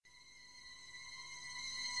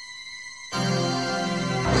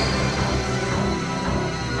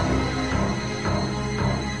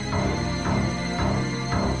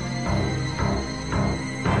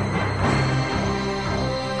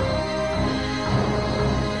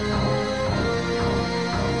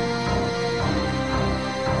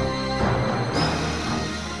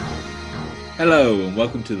Hello and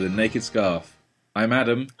welcome to The Naked Scarf. I'm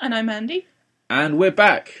Adam. And I'm Andy. And we're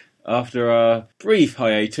back after our brief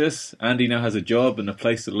hiatus. Andy now has a job and a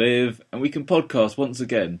place to live, and we can podcast once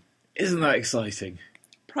again. Isn't that exciting?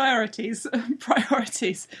 Priorities.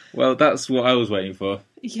 Priorities. Well, that's what I was waiting for.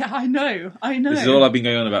 Yeah, I know. This is all I've been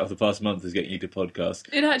going on about for the past month, is getting you to podcast.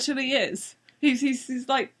 It actually is. He's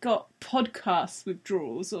like got podcast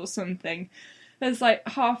withdrawals or something. There's like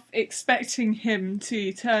half expecting him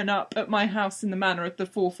to turn up at my house in the manner of the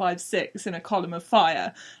 456 in a column of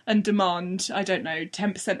fire and demand, I don't know,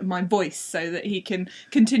 10% of my voice so that he can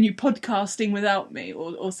continue podcasting without me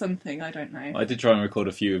or something, I don't know. I did try and record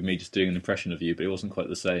a few of me just doing an impression of you, but it wasn't quite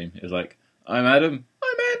the same. It was like, I'm Adam,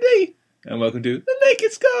 I'm Andy, and welcome to The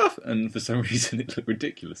Naked Scarf. And for some reason it looked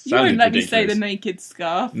ridiculous. You won't let me say The Naked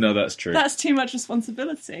Scarf. No, that's true. That's too much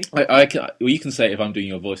responsibility. Well, you can say it if I'm doing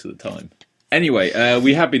your voice at the time. Anyway,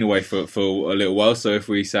 we have been away for a little while, so if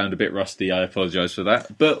we sound a bit rusty, I apologise for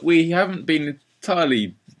that. But we haven't been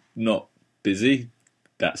entirely not busy.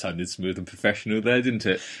 That sounded smooth and professional there, didn't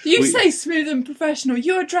it? You say smooth and professional.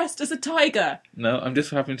 You're dressed as a tiger. No, I'm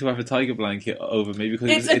just having to have a tiger blanket over me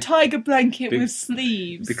because it's a tiger blanket with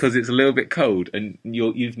sleeves. Because it's a little bit cold, and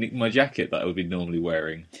you've nicked my jacket that I would be normally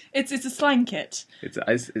wearing. It's a slanket.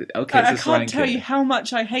 I can't tell you how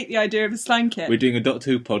much I hate the idea of a slanket. We're doing a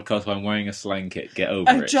Doctor Who podcast. I'm wearing a slanket. Get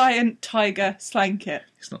over it. A giant tiger slanket.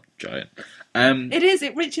 It's not giant. It is.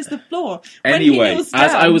 It reaches the floor. Anyway, as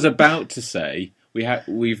I was about to say. Yes,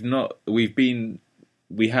 you can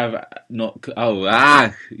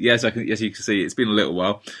see, it's been a little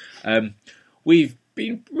while. We've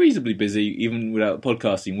been reasonably busy, even without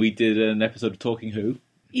podcasting. We did an episode of Talking Who.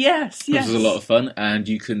 Yes. Which was a lot of fun, and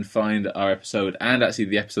you can find our episode, and actually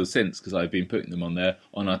the episode since, because I've been putting them on there,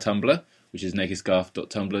 on our Tumblr, which is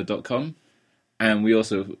nakedscarf.tumblr.com. And we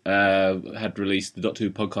also had released, the Doctor Who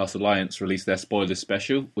Podcast Alliance released their spoiler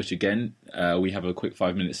special, which again, we have a quick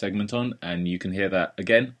 5-minute segment on, and you can hear that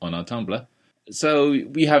again on our Tumblr. So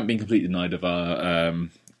we haven't been completely denied of our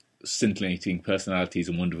scintillating personalities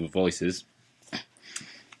and wonderful voices.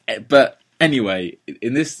 But anyway,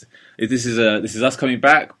 this is us coming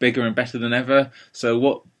back, bigger and better than ever. So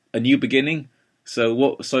what, a new beginning? So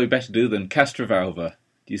what so better to do than Castrovalva?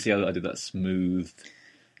 Do you see how I did that smooth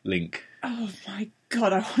link? Oh my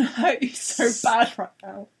god, I want to hurt you so bad right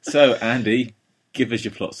now. So, Andy, give us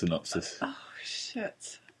your plot synopsis. Oh,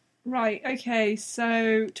 shit. Right, okay,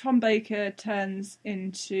 so Tom Baker turns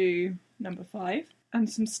into number 5, and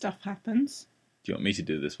some stuff happens. Do you want me to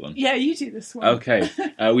do this one? Yeah, you do this one. Okay,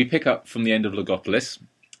 we pick up from the end of Logopolis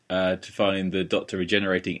to find the Doctor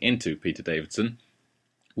regenerating into Peter Davison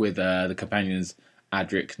with the companions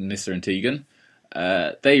Adric, Nyssa and Tegan.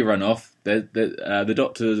 They run off. The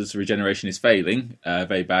Doctor's regeneration is failing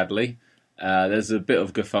very badly. There's a bit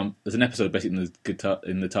of guffump. There's an episode basically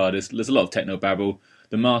in the TARDIS. There's a lot of techno babble.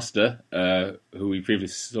 The Master, who we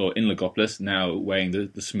previously saw in Logopolis, now wearing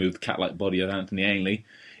the smooth cat-like body of Anthony Ainley,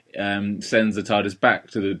 sends the TARDIS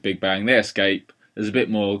back to the Big Bang. They escape. There's a bit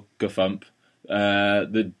more guffump.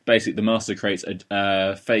 The Master creates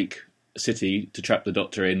a fake city to trap the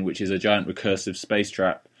Doctor in, which is a giant recursive space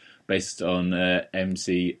trap based on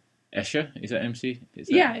MC Escher. Is that MC?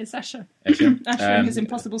 Yeah, it's Escher. Escher. Escher and his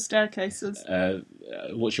Impossible Staircases.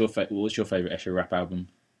 What's your favourite Escher rap album?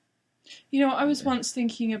 You know, I was once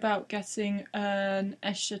thinking about getting an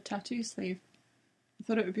Escher tattoo sleeve. I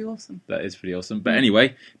thought it would be awesome. That is pretty awesome. But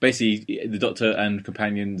anyway, basically, the Doctor and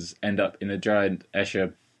companions end up in a giant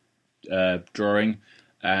Escher drawing,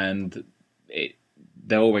 and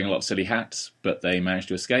they're all wearing a lot of silly hats, but they manage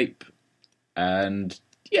to escape. And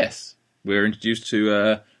yes, we're introduced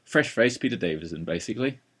to fresh-faced Peter Davison,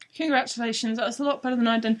 basically. Congratulations, that was a lot better than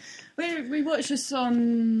I'd done. We watched this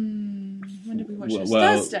on... When did we watch this?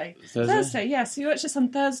 Thursday, yes. We watched this on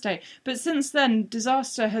Thursday. But since then,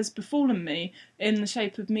 disaster has befallen me in the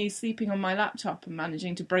shape of me sleeping on my laptop and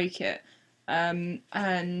managing to break it. And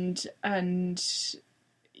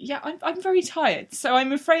yeah, I'm very tired. So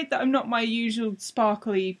I'm afraid that I'm not my usual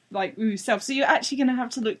sparkly, self. So you're actually going to have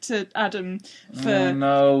to look to Adam for... Oh,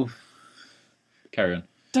 no. Carry on.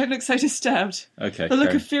 Don't look so disturbed. Okay. The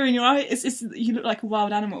look of fear in your eye, you look like a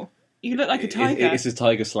wild animal. You look like a tiger. It's a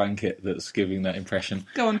tiger slanket that's giving that impression.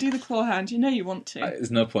 Go on, do the claw hand. You know you want to. There's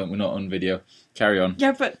no point. We're not on video. Carry on.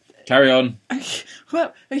 Yeah, but... Carry on.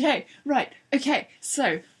 Well, okay, right. Okay,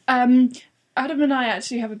 so, Adam and I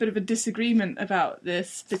actually have a bit of a disagreement about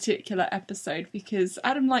this particular episode because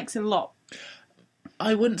Adam likes it a lot.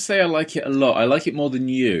 I wouldn't say I like it a lot. I like it more than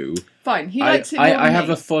you. Fine, he likes it more I than have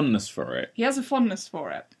me. a fondness for it. He has a fondness for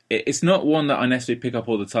it. It's not one that I necessarily pick up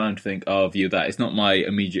all the time to think, oh, view that. It's not my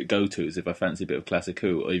immediate go-tos if I fancy a bit of Classic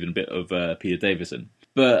Who or even a bit of Peter Davison.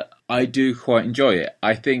 But I do quite enjoy it.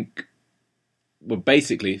 I think, well,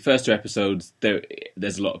 basically, first 2 episodes,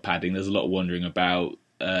 there's a lot of padding, there's a lot of wandering about.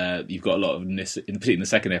 You've got a lot of Nyssa, particularly in the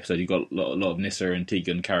second episode, you've got a lot of Nyssa and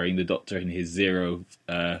Tegan carrying the Doctor in his Zero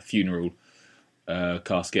funeral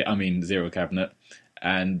casket, Zero cabinet,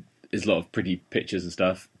 and there's a lot of pretty pictures and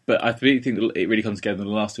stuff. But I really think that it really comes together in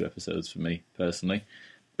the last 2 episodes for me, personally.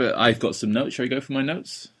 But I've got some notes. Shall I go for my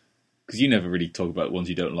notes? Because you never really talk about ones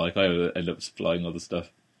you don't like. I end up supplying other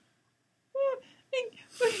stuff.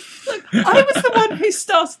 Look, I was the one who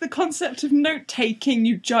started the concept of note-taking,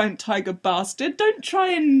 you giant tiger bastard. Don't try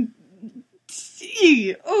and...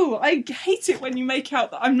 Oh, I hate it when you make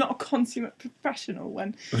out that I'm not a consummate professional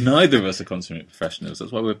when... Well, neither of us are consummate professionals.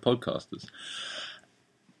 That's why we're podcasters.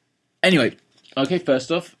 Anyway, okay,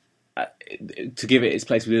 first off, to give it its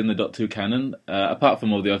place within the Doctor Who canon, apart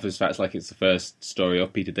from all the obvious facts like it's the first story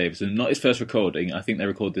of Peter Davison, not his first recording, I think they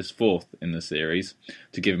record this 4th in the series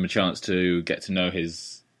to give him a chance to get to know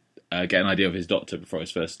his... get an idea of his Doctor before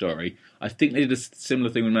his first story. I think they did a similar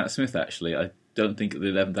thing with Matt Smith, actually. I don't think the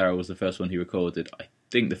 11th Hour was the first one he recorded. I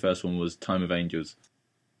think the first one was Time of Angels.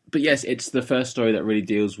 But yes, it's the first story that really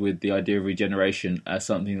deals with the idea of regeneration as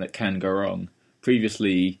something that can go wrong.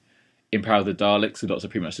 Previously, in Power of the Daleks, the Doctor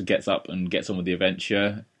pretty much just gets up and gets on with the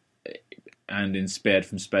adventure. And in Spared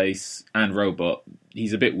from Space and Robot,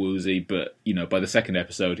 he's a bit woozy, but by the second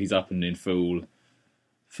episode, he's up and in full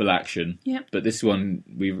action. Yep. But this one,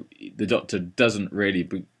 the Doctor doesn't really,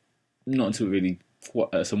 not until really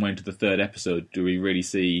somewhere into the 3rd episode do we really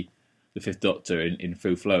see the 5th Doctor in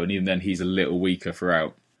full flow, and even then he's a little weaker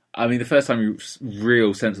throughout. The first time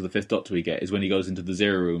real sense of the 5th Doctor we get is when he goes into the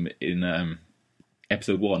Zero Room in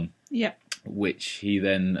episode 1. Yeah. Which he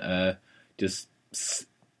then just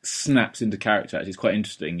snaps into character. Actually, it's quite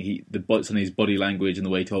interesting. Some of his body language and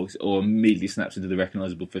the way he talks, or immediately snaps into the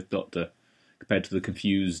recognisable 5th Doctor, compared to the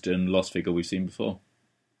confused and lost figure we've seen before.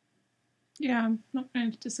 Yeah, I'm not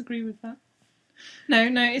going to disagree with that. No,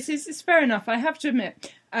 it's fair enough. I have to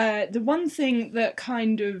admit, the one thing that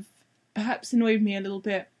kind of perhaps annoyed me a little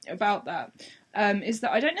bit about that is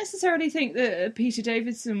that I don't necessarily think that Peter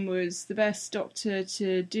Davison was the best Doctor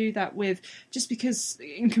to do that with, just because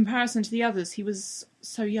in comparison to the others, he was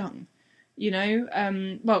so young. But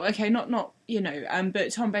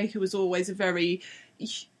Tom Baker was always a very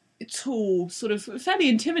tall, sort of fairly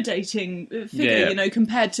intimidating figure,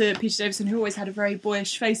 compared to Peter Davison, who always had a very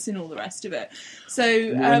boyish face and all the rest of it. So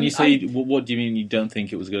when you say, what do you mean you don't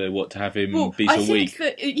think it was good to have him be so weak?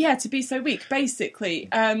 To be so weak, basically.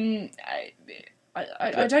 I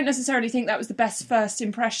don't necessarily think that was the best first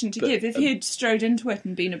impression to give. If he had strode into it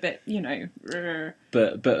and been a bit,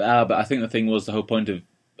 But I think the thing was, the whole point of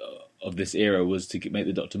this era was to make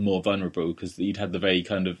the Doctor more vulnerable, because you'd had the very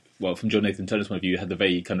kind of, from John Nathan Turner's point of view, you had the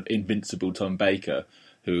very kind of invincible Tom Baker,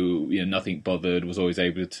 who, nothing bothered, was always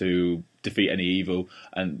able to defeat any evil,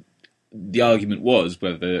 and the argument was,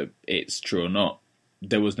 whether it's true or not,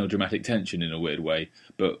 there was no dramatic tension in a weird way,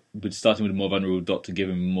 but starting with a more vulnerable Doctor,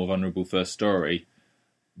 giving him a more vulnerable first story,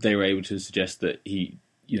 they were able to suggest that he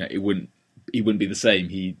wouldn't be the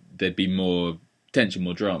same, there'd be more tension,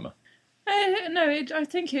 more drama. I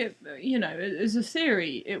think it, as a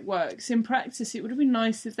theory, it works. In practice, it would have been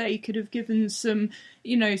nice if they could have given some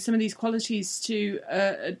of these qualities to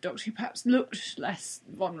a Doctor who perhaps looked less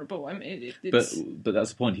vulnerable. But that's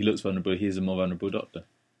the point. He looks vulnerable. He is a more vulnerable Doctor.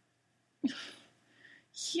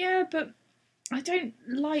 Yeah, but I don't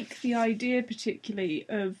like the idea particularly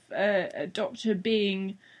of a Doctor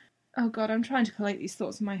being... Oh God, I'm trying to collate these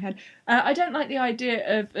thoughts in my head. I don't like the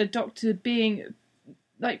idea of a Doctor being...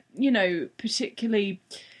 particularly,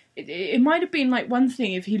 it might have been one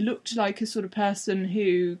thing if he looked like a sort of person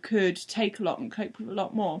who could take a lot and cope with a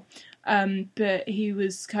lot more, but he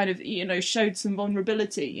was kind of, showed some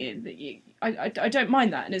vulnerability. I don't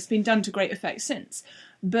mind that, and it's been done to great effect since.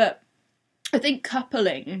 But I think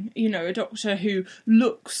coupling, a Doctor who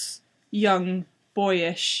looks young,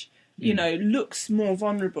 boyish, looks more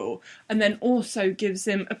vulnerable, and then also gives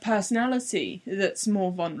him a personality that's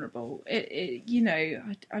more vulnerable. I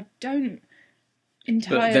don't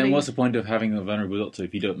entirely... But then what's the point of having a vulnerable Doctor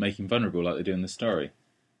if you don't make him vulnerable like they do in the story?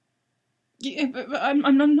 Yeah, but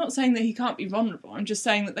I'm not saying that he can't be vulnerable. I'm just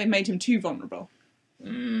saying that they made him too vulnerable.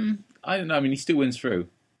 I don't know. He still wins through.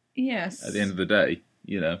 Yes. At the end of the day,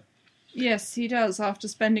 Yes, he does, after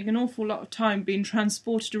spending an awful lot of time being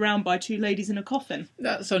transported around by 2 ladies in a coffin.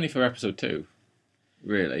 That's only for episode 2,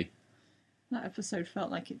 really. That episode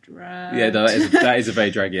felt like it dragged. Yeah, no, that is a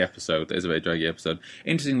very draggy episode. That is a very draggy episode.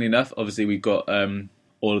 Interestingly enough, obviously we've got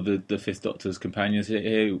all of the Fifth Doctor's companions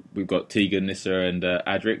here. We've got Tegan, Nyssa, and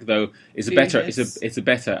Adric. Though it's a better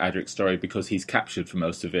Adric story because he's captured for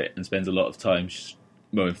most of it and spends a lot of time,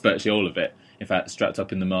 virtually all of it, in fact, strapped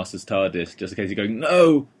up in the Master's TARDIS, just in case he's going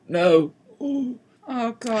no. Ooh.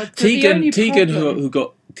 Oh God, Tegan,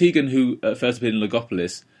 who first appeared in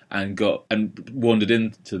Logopolis and wandered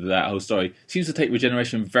into that whole story, seems to take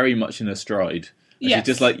regeneration very much in her stride. Yes. She's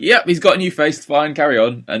just like, yep, he's got a new face, fine, carry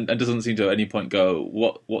on, and doesn't seem to at any point go,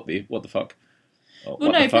 what the fuck? Oh,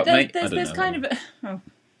 well, no, but there's kind of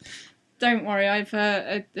don't worry,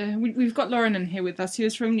 we've got Lauren in here with us, who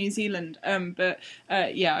is from New Zealand,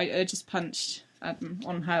 I just punched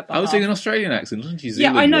on her behalf. I was doing an Australian accent, wasn't she?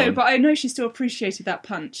 Yeah, I know, but I know she still appreciated that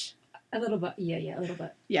punch. A little bit, yeah, a little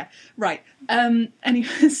bit. Yeah, right. Anyway,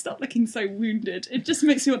 stop looking so wounded. It just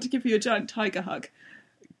makes me want to give you a giant tiger hug.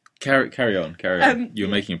 Carry on. You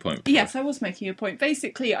were making a point. Before. Yes, I was making a point.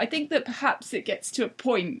 Basically, I think that perhaps it gets to a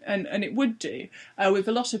point, and it would do, with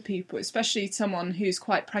a lot of people, especially someone who's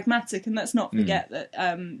quite pragmatic, and let's not forget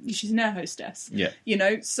that she's an air hostess. Yeah. You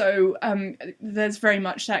know, so there's very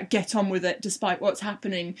much that get on with it despite what's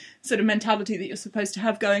happening sort of mentality that you're supposed to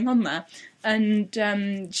have going on there. And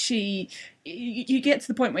you get to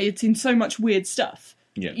the point where you've seen so much weird stuff,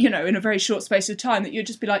 you know, in a very short space of time that you'd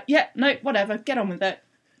just be like, yeah, no, whatever, get on with it.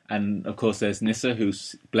 And, of course, there's Nyssa, who,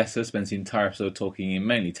 bless her, spends the entire episode talking in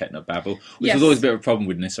mainly technobabble, which was always a bit of a problem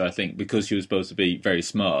with Nyssa, I think, because she was supposed to be very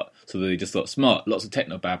smart. So they just thought, smart, lots of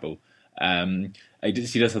technobabble.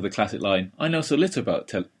 She does have the classic line, I know so little about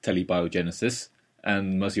telebiogenesis.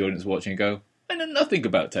 And most of the audience watching go, I know nothing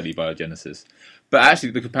about telebiogenesis. But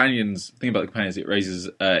actually, the thing about the companions, it raises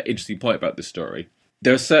an interesting point about this story.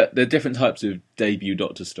 There are different types of debut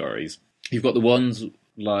Doctor stories. You've got the ones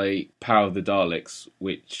like Power of the Daleks,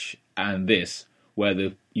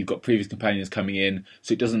 where you've got previous companions coming in,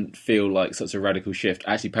 so it doesn't feel like such a radical shift.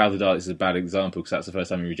 Actually, Power of the Daleks is a bad example because that's the first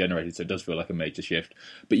time he regenerated, so it does feel like a major shift.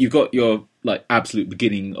 But you've got your like absolute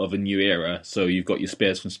beginning of a new era, so you've got your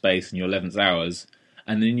Spears from Space and your 11th Hours,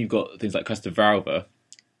 and then you've got things like Crest of Valva,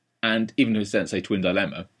 and even to a sense, say, Twin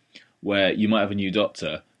Dilemma, where you might have a new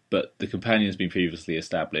Doctor, but the companion's been previously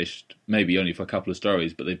established, maybe only for a couple of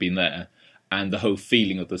stories, but they've been there. And the whole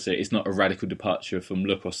feeling of the series, it's not a radical departure from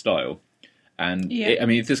look or style. And,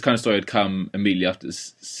 if this kind of story had come immediately after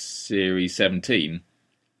Series 17,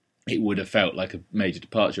 it would have felt like a major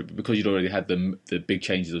departure. But because you'd already had the big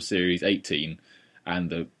changes of Series 18 and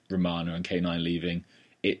the Romana and K9 leaving,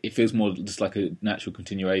 it feels more just like a natural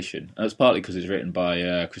continuation. And that's partly because it's written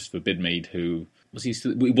by Christopher Bidmead, who he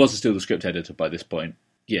was still the script editor by this point.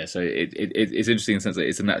 Yeah, so it's interesting in the sense that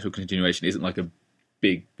it's a natural continuation. It isn't like a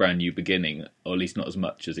big brand new beginning, or at least not as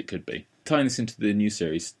much as it could be. Tying this into the new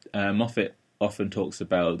series, Moffat often talks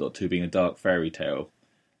about Doctor Who being a dark fairy tale,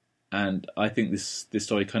 and I think this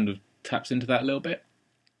story kind of taps into that a little bit.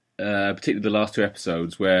 Particularly the last two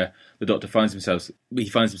episodes where the Doctor finds himself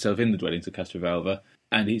in the dwellings of Castor Valva,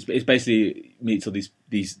 and he's basically meets all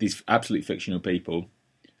these absolute fictional people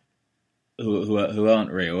who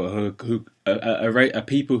aren't real, who are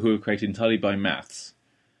people who are created entirely by maths,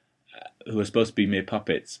 who are supposed to be mere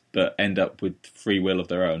puppets, but end up with free will of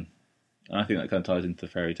their own. And I think that kind of ties into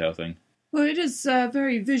the fairy tale thing. Well, it is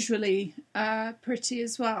very visually pretty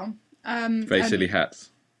as well. Very silly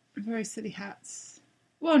hats. Very silly hats.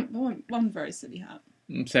 One very silly hat.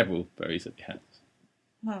 Several very silly hats.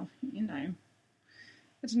 Well, you know.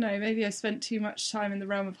 I don't know, maybe I spent too much time in the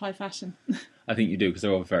realm of high fashion. I think you do, because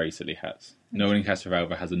they're all very silly hats. No one in Castor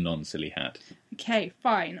Valva has a non-silly hat. Okay,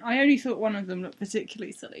 fine. I only thought one of them looked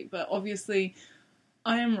particularly silly, but obviously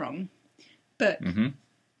I am wrong. But...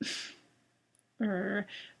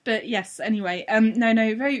 But yes, anyway,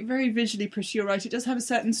 no, very, very visually pretty. You're right. It does have a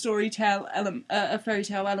certain fairy tale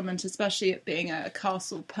element, especially it being a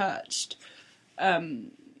castle perched, sort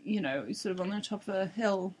of on the top of a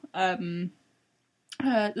hill.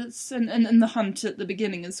 And the hunt at the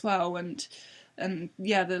beginning as well, and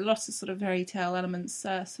yeah, there are lots of sort of fairy tale elements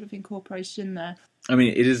sort of incorporated in there. I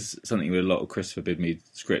mean, it is something with a lot of Christopher Bidmead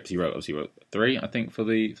scripts. He wrote 3, I think, for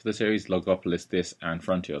the series: Logopolis, this, and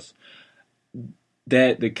Frontios.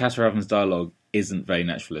 The Castor Valva's dialogue isn't very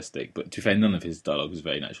naturalistic, but to be fair, none of his dialogue is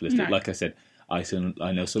very naturalistic. No. Like I said, I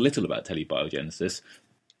know so little about telebiogenesis.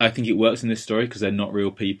 I think it works in this story because they're not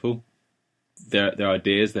real people. They're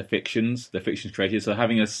ideas, they're fictions created. So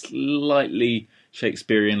having a slightly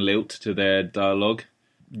Shakespearean lilt to their dialogue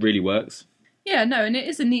really works. Yeah, no, and it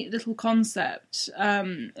is a neat little concept.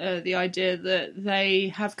 The idea that they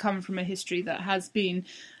have come from a history that has been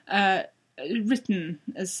written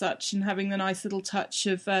as such, and having the nice little touch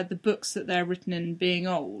of the books that they're written in being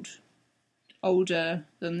older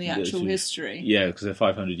than the actual history. Yeah, because they're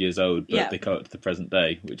 500 years old, but Yeah. they come up to the present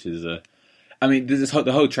day, which is I mean,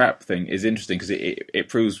 the whole trap thing is interesting because it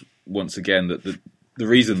proves once again that the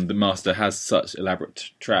reason the Master has such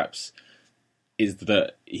elaborate traps is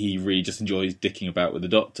that he really just enjoys dicking about with the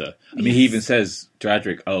Doctor. I mean, he even says to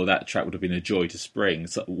Adric, "Oh, that trap would have been a joy to spring.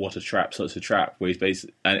 So, what a trap! Such a trap." Where he's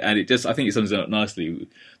basically, and it just, I think it sums it up nicely.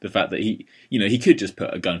 The fact that he could just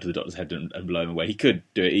put a gun to the Doctor's head and blow him away. He could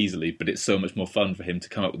do it easily, but it's so much more fun for him to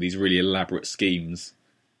come up with these really elaborate schemes.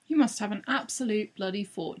 He must have an absolute bloody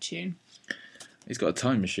fortune. He's got a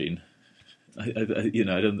time machine. I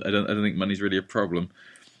don't think money's really a problem.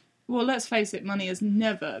 Well, let's face it, money has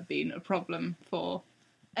never been a problem for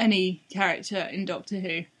any character in Doctor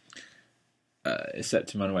Who.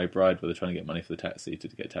 Except in Runaway Bride, where they're trying to get money for the taxi to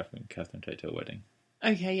get Catherine Tate to a wedding.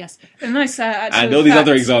 Okay, yes. A nice actual And all these fact-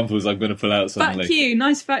 other examples I'm going to pull out suddenly. Fuck you.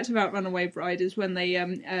 Nice fact about Runaway Bride is when they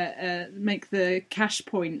make the cash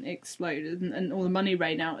point explode and all the money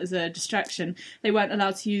rain out as a distraction, they weren't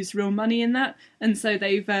allowed to use real money in that, and so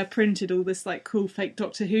they've printed all this like cool fake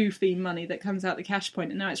Doctor Who theme money that comes out the cash point,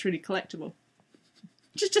 and now it's really collectible.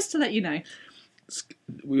 Just to let you know.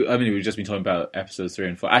 We've just been talking about episodes 3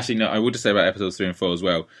 and 4. Actually, no, I would just say about episodes 3 and 4 as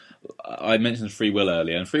well. I mentioned free will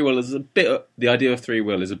earlier, and free will is the idea of free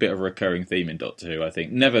will is a bit of a recurring theme in Doctor Who, I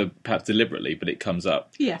think. Never perhaps deliberately, but it comes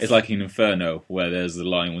up. Yes. It's like in Inferno, where there's the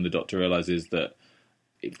line when the Doctor realises that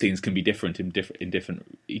things can be different in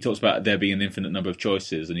different... He talks about there being an infinite number of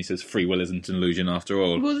choices, and he says free will isn't an illusion after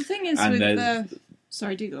all. Well, the thing is And with there's- the...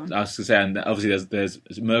 Sorry, do go on. I was going to say, and obviously there's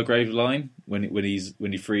Murgrave's line when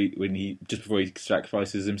he just before he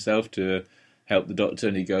sacrifices himself to help the Doctor,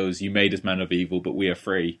 and he goes, "You made us man of evil, but we are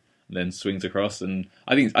free." And then swings across, and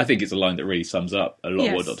I think it's a line that really sums up a lot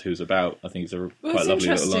of what Yes. Doctor Who's about. I think it's a Well, quite it's lovely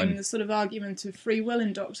little interesting, line. the sort of argument of free will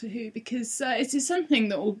in Doctor Who, because it is something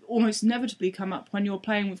that will almost inevitably come up when you're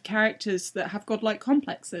playing with characters that have godlike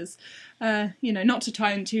complexes. Not to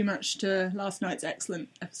tie in too much to last night's excellent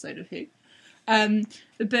episode of Who.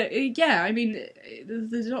 Yeah, I mean,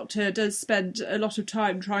 the Doctor does spend a lot of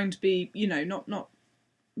time trying to be, not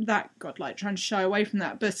that godlike, trying to shy away from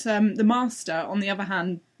that. But the Master, on the other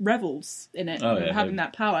hand, revels in it, having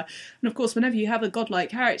that power. And of course, whenever you have a godlike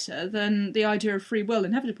character, then the idea of free will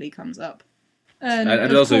inevitably comes up. And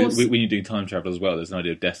also, course, when you're doing time travel as well, there's an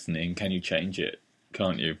idea of destiny, and can you change it?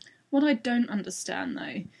 Can't you? what I don't understand,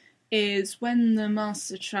 though, is when the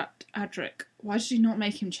Master trapped Adric, why did he not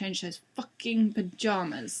make him change those fucking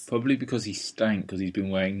pyjamas? Probably because he stank, because he's been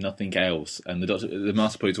wearing nothing else, and the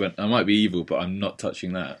Master Police went, "I might be evil, but I'm not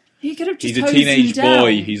touching that." He could have just He's a hosed teenage him down.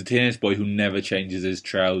 boy. He's a teenage boy who never changes his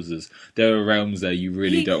trousers. There are realms there you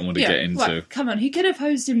really don't want to get into. Right, come on, he could have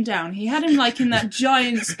hosed him down. He had him like in that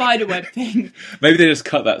giant spiderweb thing. Maybe they just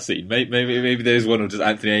cut that scene. Maybe there's one of just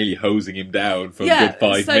Anthony Ailey hosing him down for a good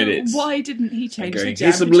 5 minutes. Why didn't he and change going, the damn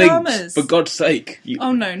 "Here's some pyjamas? links, for God's sake!"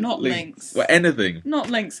 Oh no, not links. Well, anything.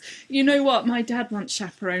 Not links. You know what? My dad once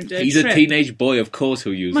chaperoned a He's trip. a teenage boy. Of course,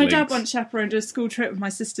 he'll use My links. dad once chaperoned a school trip with my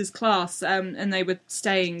sister's class, and they were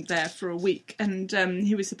staying there for a week. And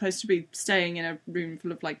he was supposed to be staying in a room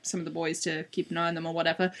full of like some of the boys to keep an eye on them or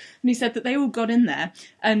whatever. And he said that they all got in there,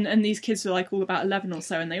 and these kids were like all about 11 or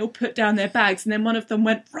so, and they all put down their bags. And then one of them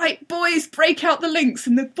went, "Right, boys, break out the links."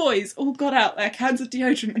 And the boys all got out their cans of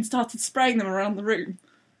deodorant and started spraying them around the room.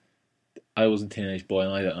 I was a teenage boy,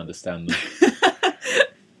 and I don't understand them.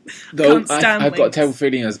 Though Can't stand I've got a links. terrible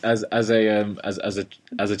feeling as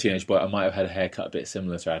a teenage boy, I might have had a haircut a bit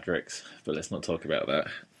similar to Adric's, but let's not talk about that.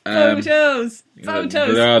 Photos. There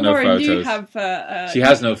are no Lauren, you photos. have. She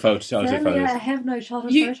has no photos. Sadly, I have no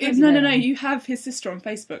childhood You, photos. no. of him. You have his sister on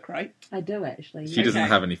Facebook, right? I do actually. She doesn't Okay.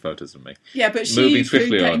 have any photos of me. Yeah, but Moving she swiftly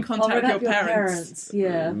could get on. in contact ring with up your parents.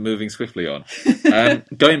 Yeah. Moving swiftly on.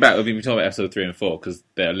 Going back, we've been talking about episode 3 and 4 because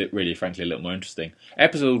they're really, frankly, a little more interesting.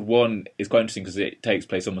 Episode 1 is quite interesting because it takes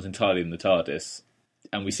place almost entirely in the TARDIS,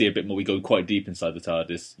 and we see a bit more. We go quite deep inside the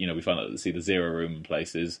TARDIS. We find out to see the Zero Room in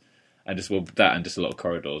places, and just a lot of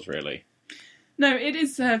corridors, really. No, it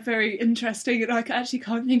is very interesting, and I actually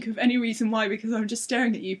can't think of any reason why, because I'm just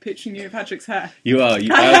staring at you, picturing you with Patrick's hair. You are.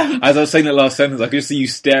 As I was saying that last sentence, I could just see you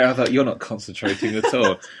stare. I thought, you're not concentrating at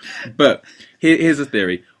all. But here's the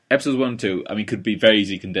theory. Episodes 1 and 2, could be very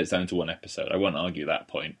easily condensed down to one episode. I won't argue that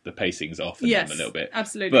point. The pacing's off in Yes, them a little bit.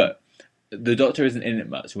 absolutely. But the Doctor isn't in it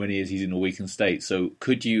much. When he is, he's in a weakened state. So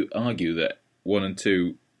could you argue that 1 and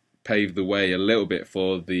 2 pave the way a little bit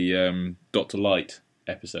for the Dr. Light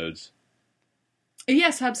episodes?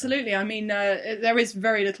 Yes, absolutely. I mean, there is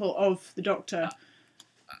very little of the Doctor.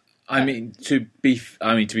 I mean, to be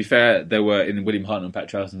fair, there were in William Hartnell and Pat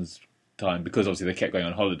Charlton's time, because obviously they kept going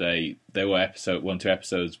on holiday. There were 2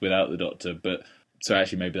 episodes without the Doctor, but so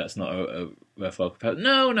actually maybe that's not a worthwhile comparison.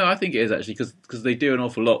 No, I think it is actually because they do an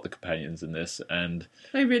awful lot, the companions in this, and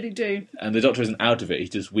They really do. and the Doctor isn't out of it.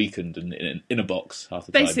 He's just weakened and in a box half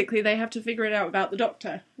the time. Basically, they have to figure it out without the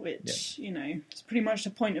Doctor, which, you know, is pretty much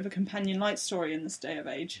the point of a companion light story in this day of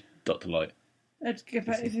age. Doctor Light.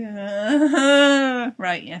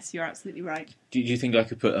 Right, yes, you're absolutely right. Do you think I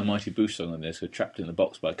could put a Mighty Boosh song on this? Or Trapped in the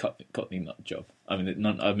Box by Cockney Nut Job? I mean,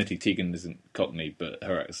 admittedly, Tegan isn't Cockney, but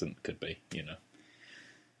her accent could be, you know.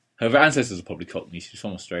 Her ancestors are probably Cockney. She's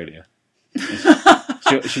from Australia.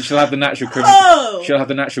 She'll have the natural criminal. Oh! She'll have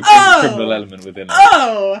the natural criminal element within her.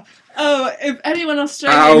 Oh! If anyone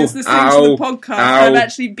Australian is listening to the podcast, I'm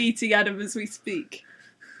actually beating Adam as we speak.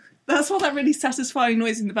 That's what that really satisfying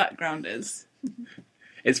noise in the background is.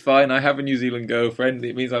 It's fine. I have a New Zealand girlfriend.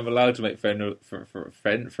 It means I'm allowed to make friend. It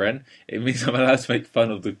means I'm allowed to make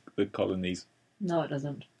fun of the colonies. No, it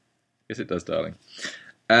doesn't. Yes, it does, darling.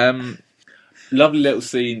 Lovely little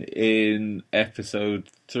scene in episode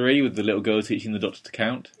 3 with the little girl teaching the Doctor to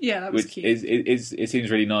count. Yeah, that was cute. It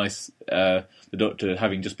seems really nice. The Doctor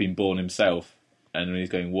having just been born himself, and when he's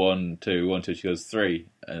going 1, 2, 1, 2, she goes 3,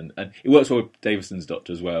 and it works well with Davison's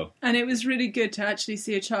Doctor as well. And it was really good to actually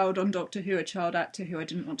see a child on Doctor Who, a child actor who I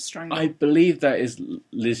didn't want to strangle. I believe that is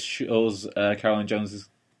Liz Shaw's Caroline Jones's.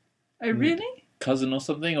 Oh, really? Cousin or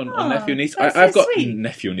something, or nephew or niece. That's I've so got sweet.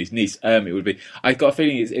 nephew or niece. It would be. I've got a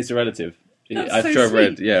feeling it's a relative. That's I'm so sure I've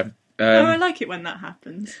read. sweet. Yeah. I like it when that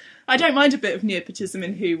happens. I don't mind a bit of nepotism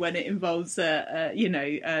in Who when it involves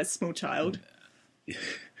a small child.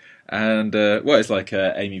 And it's like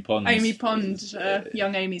Amy Pond. Amy Pond,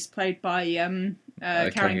 young Amy's played by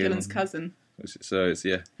Karen Gillan's cousin, So it's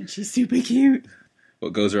and she's super cute.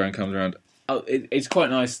 what goes around comes around. Oh, it's quite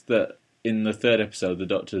nice that in the 3rd episode the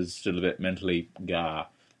Doctor's still a bit mentally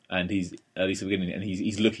and he's at least at the beginning, and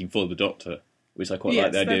he's looking for the Doctor, which I quite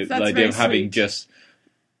like the idea. That's The idea very of having sweet. just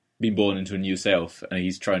been born into a new self, and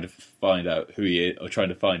he's trying to find out who he is, or trying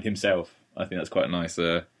to find himself. I think that's quite nice.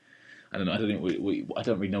 I don't know. I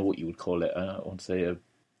don't really know what you would call it. I want to say a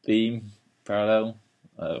theme, parallel.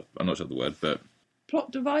 I'm not sure of the word, but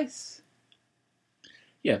Plot device.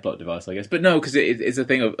 yeah, plot device, I guess. But no, because it's a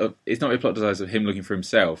thing of it's not a plot device of him looking for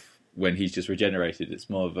himself when he's just regenerated. It's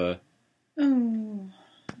more of a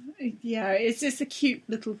Yeah, it's just a cute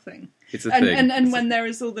little thing. It's a thing. And when there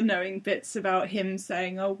is all the knowing bits about him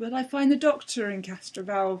saying, "Oh, will I find the Doctor in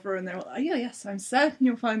Castrovalva?" and they're all, "Oh, yeah, yes, I'm certain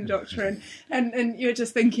you'll find the Doctor," and you're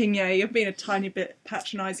just thinking, yeah, you're being a tiny bit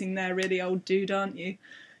patronising there, really, old dude, aren't you?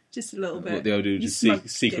 Just a little bit. What the old dude You is smug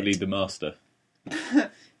secretly git. the master.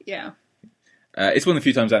 Yeah. It's one of the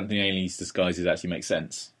few times Anthony Ainley's disguises actually make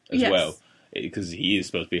sense as Yes. well, because he is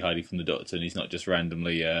supposed to be hiding from the Doctor, and he's not just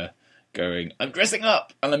randomly going, "I'm dressing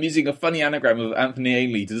up, and I'm using a funny anagram of Anthony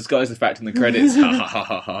Ainley to disguise the fact in the credits." Ha ha ha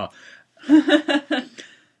ha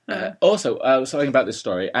ha. Also, something about this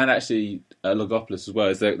story, and actually Logopolis as well,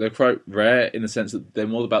 is they're quite rare in the sense that they're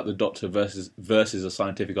more about the Doctor versus a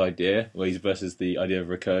scientific idea, where he's versus the idea of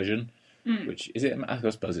recursion. Which is it? I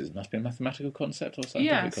suppose it must be a mathematical concept or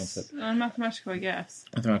scientific concept. Mathematical, I guess.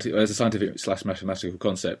 Mathematical. There's a scientific / mathematical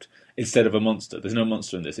concept instead of a monster. There's no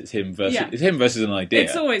monster in this. It's him versus. Yeah. It's him versus an idea.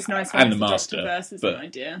 It's always nice when and it's the the master Doctor versus an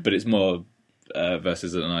idea. But it's more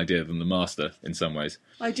versus an idea than the master in some ways.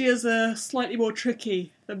 Ideas are slightly more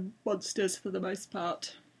tricky than monsters for the most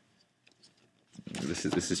part. This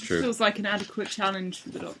is true. Feels like an adequate challenge for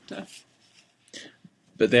the Doctor.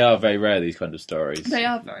 But they are very rare. These kind of stories. They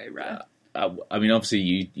are very rare. I mean, obviously,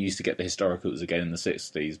 you used to get the historicals again in the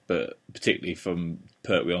 60s, but particularly from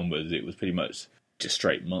Pertwee onwards, it was pretty much just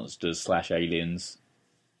straight monsters / aliens.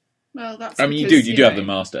 Well, that's. I mean, you because, do have the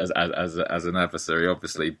master as an adversary,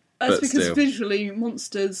 obviously. That's but because still. visually,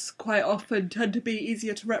 monsters quite often tend to be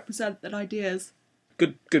easier to represent than ideas.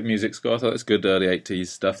 Good music score. I thought it's good early 80s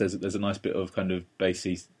stuff. There's a nice bit of kind of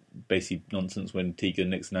bassy nonsense when Tegan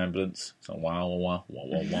nicks an ambulance. So wow wow wow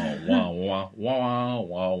wow wow wow wow wow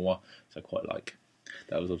wow wow. So I quite like.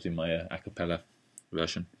 That was obviously my a cappella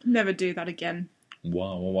version. Never do that again.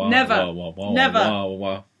 Wow wow wow. Never. Wow wow wow. Never. Wow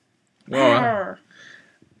wow. Wow. Arr.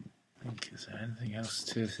 Is there anything else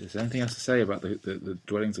to say about the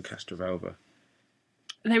dwellings of Castrovalva?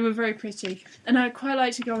 They were very pretty. And I'd quite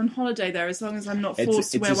like to go on holiday there as long as I'm not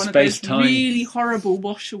forced to it's wear a one of those space-time- really horrible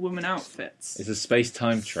washerwoman outfits. It's a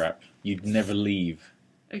space-time trap. You'd never leave.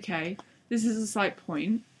 Okay, this is a slight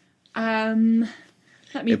point. Let me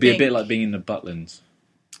It'd be think. a bit like being in the Butlins.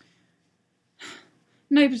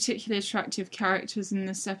 No particularly attractive characters in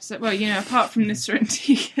this episode. Well, apart from Nissa and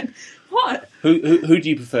Tegan. What? Who do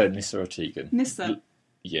you prefer, Nissa or Tegan? Nissa.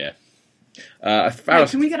 Yeah. Wait,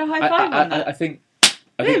 can we get a high five on that? I think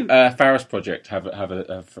Faros Project have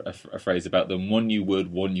a phrase about them: one you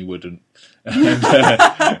would, one you wouldn't.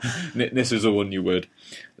 Nissa's a one you would.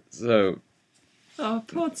 So. Oh,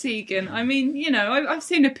 poor Tegan. I mean, I've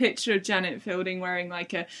seen a picture of Janet Fielding wearing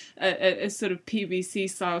like a sort of PVC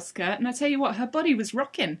style skirt, and I tell you what, her body was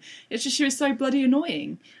rocking. It's just she was so bloody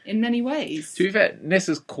annoying in many ways. To be fair,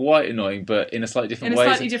 Nissa's quite annoying, but in a slightly different way.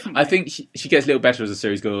 I think she gets a little better as the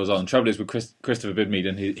series goes on. Trouble is with Christopher Bidmead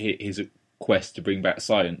and his quest to bring back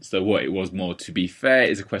science, though what it was more, to be fair,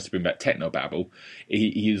 is a quest to bring back technobabble.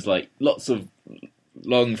 He used like lots of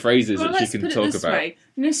long phrases that she can talk about. Way.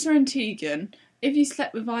 Nissa and Tegan, if you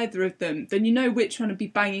slept with either of them, then you know which one would be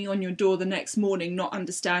banging on your door the next morning, not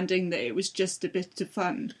understanding that it was just a bit of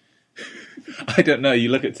fun. I don't know. You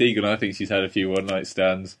look at Tegan, I think she's had a few one-night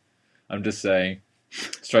stands. I'm just saying.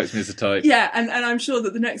 Strikes me as a type. Yeah, and I'm sure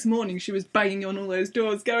that the next morning she was banging on all those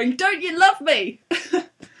doors going, "Don't you love me?"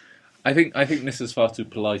 I think Nissa's far too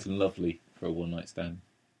polite and lovely for a one-night stand.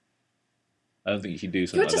 I don't think she'd do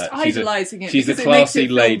something like that. You're just idolising it. She's a classy classy it makes it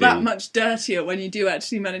feel lady. that much dirtier when you do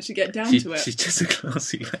actually manage to get down to it. She's just a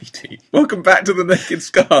classy lady. Welcome back to the Naked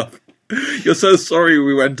Scarf. You're so sorry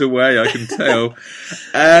we went away, I can tell.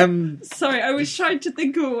 Sorry, I was trying to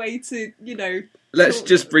think of a way to, Let's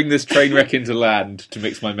just bring this train wreck into land to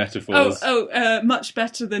mix my metaphors. Much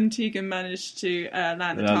better than Tegan managed to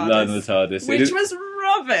land the TARDIS. Which was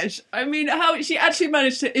rubbish. I mean, how she actually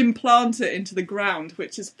managed to implant it into the ground,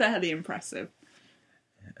 which is fairly impressive.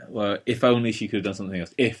 Well, if only she could have done something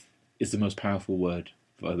else. If is the most powerful word,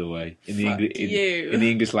 by the way, in the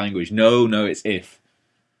English language. No, it's if.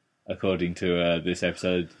 According to this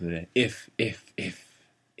episode, if.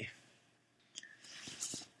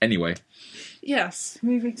 Anyway. Yes,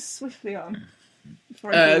 moving swiftly on.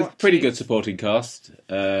 Pretty good supporting cast.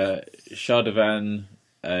 Shardavan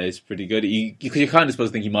is pretty good. You kind of supposed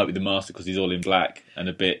to think he might be the master because he's all in black and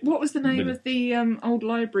a bit... What was the name of the old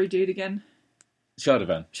library dude again?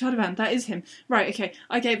 Shardavan, that is him. Right, okay.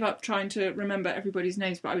 I gave up trying to remember everybody's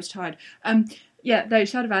names, but I was tired.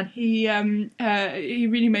 Shardavan, he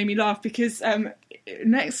really made me laugh because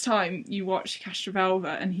next time you watch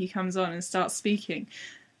Castrovalva and he comes on and starts speaking,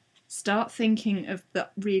 start thinking of the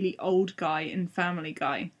really old guy in Family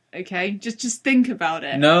Guy, okay? Just think about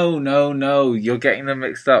it. No, you're getting them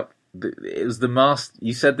mixed up. It was the master.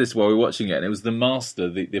 You said this while we were watching it, and it was the master,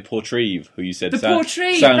 the Portreeve, who you said.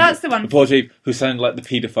 Portreeve, that's the one. The Portreeve, who sounded like the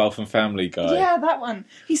paedophile from Family Guy. Yeah, that one.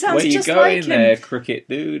 He sounds just like him. Where you going there, cricket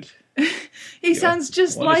dude? He sounds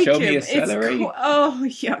just like show him. Me a celery?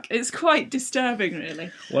 Yuck! It's quite distressing,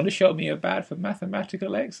 really. Want to show me a bad for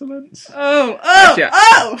mathematical excellence? Actually,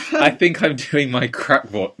 I think I'm doing my crack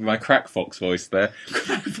fox voice there.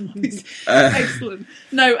 Crack voice. Excellent.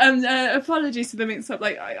 No, apologies for the mix-up.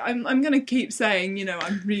 Like, I'm going to keep saying,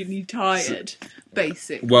 I'm really tired.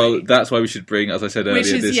 Basically. Well, that's why we should bring, as I said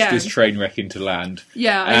earlier, this train wreck into land.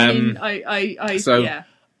 Yeah, yeah.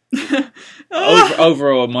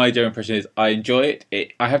 Overall, my general impression is I enjoy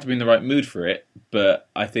it. I have to be in the right mood for it, but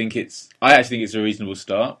I actually think it's a reasonable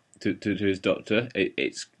start to his Doctor.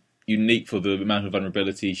 It's unique for the amount of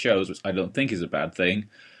vulnerability he shows, which I don't think is a bad thing.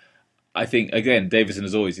 I think, again, Davison,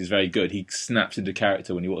 as always, is very good. He snaps into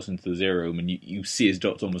character when he walks into the Zero Room, and you see his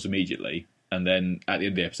Doctor almost immediately. And then at the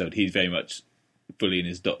end of the episode, he's very much fully in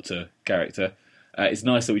his Doctor character. It's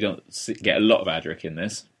nice that we don't get a lot of Adric in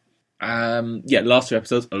this. Last two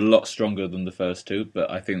episodes a lot stronger than the first two, but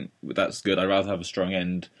I think that's good. I'd rather have a strong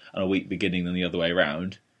end and a weak beginning than the other way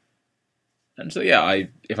around. And so,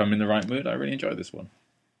 if I'm in the right mood, I really enjoy this one.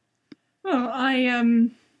 Well, I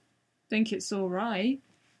think it's all right.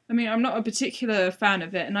 I mean, I'm not a particular fan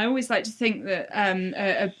of it, and I always like to think that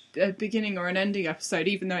a beginning or an ending episode,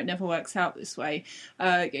 even though it never works out this way,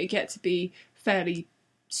 get to be fairly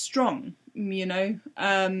strong. And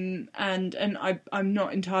I'm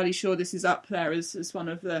not entirely sure this is up there as one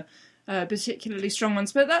of the particularly strong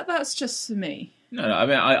ones, but that's just for me. No, I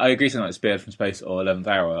mean, I agree something like Spearhead from Space or 11th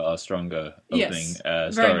Hour are stronger opening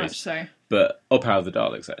stories. Very much so. Or Power of the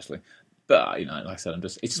Daleks, actually. But, like I said,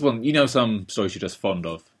 it's just one, some stories you're just fond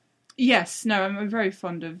of. Yes, no, I'm very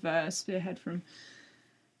fond of Spearhead from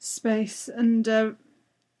Space, and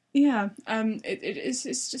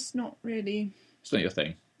it's just not really... It's not your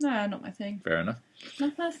thing. No, not my thing. Fair enough.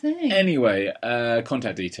 Not my thing. Anyway,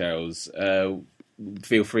 contact details.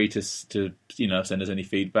 Feel free to send us any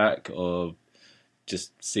feedback or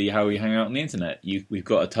just see how we hang out on the internet. We've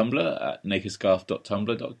got a Tumblr at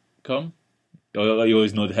nakedscarf.tumblr.com. Oh, you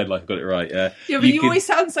always nod your head like I got it right. Yeah, but you always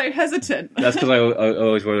sound so hesitant. That's because I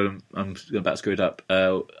always worry I'm about to screw it up.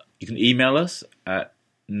 You can email us at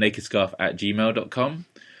nakedscarf@gmail.com.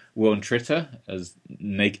 We're on Twitter as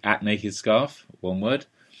 @nakedscarf, one word.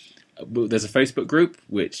 There's a Facebook group,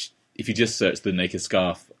 which if you just search the Naked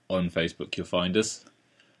Scarf on Facebook, you'll find us.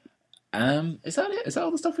 Is that it? Is that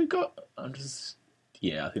all the stuff we've got?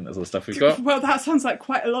 Yeah, I think that's all the stuff we've got. Well, that sounds like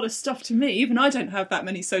quite a lot of stuff to me. Even I don't have that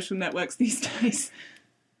many social networks these days.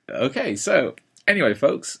 Okay, so anyway,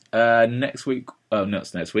 folks, next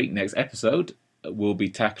episode, we'll be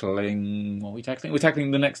tackling... What are we tackling? We're tackling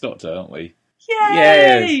The Next Doctor, aren't we? Yay!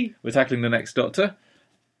 Yes! We're tackling The Next Doctor.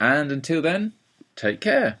 And until then, take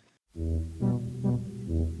care.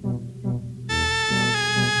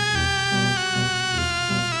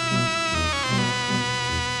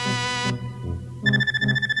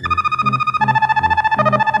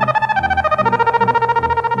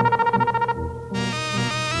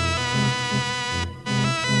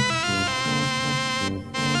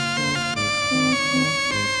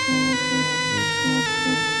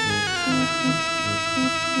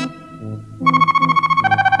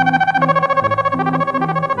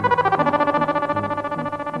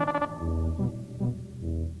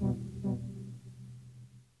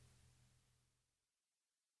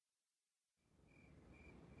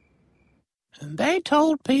 And they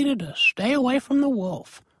told Peter to stay away from the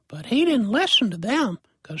wolf, but he didn't listen to them,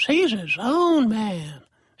 'cause he's his own man.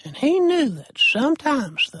 And he knew that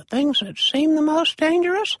sometimes the things that seem the most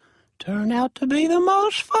dangerous turn out to be the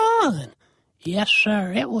most fun. Yes,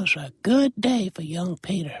 sir, it was a good day for young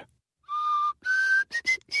Peter.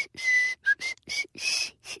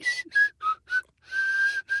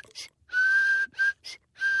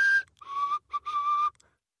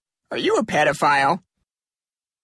 Are you a pedophile?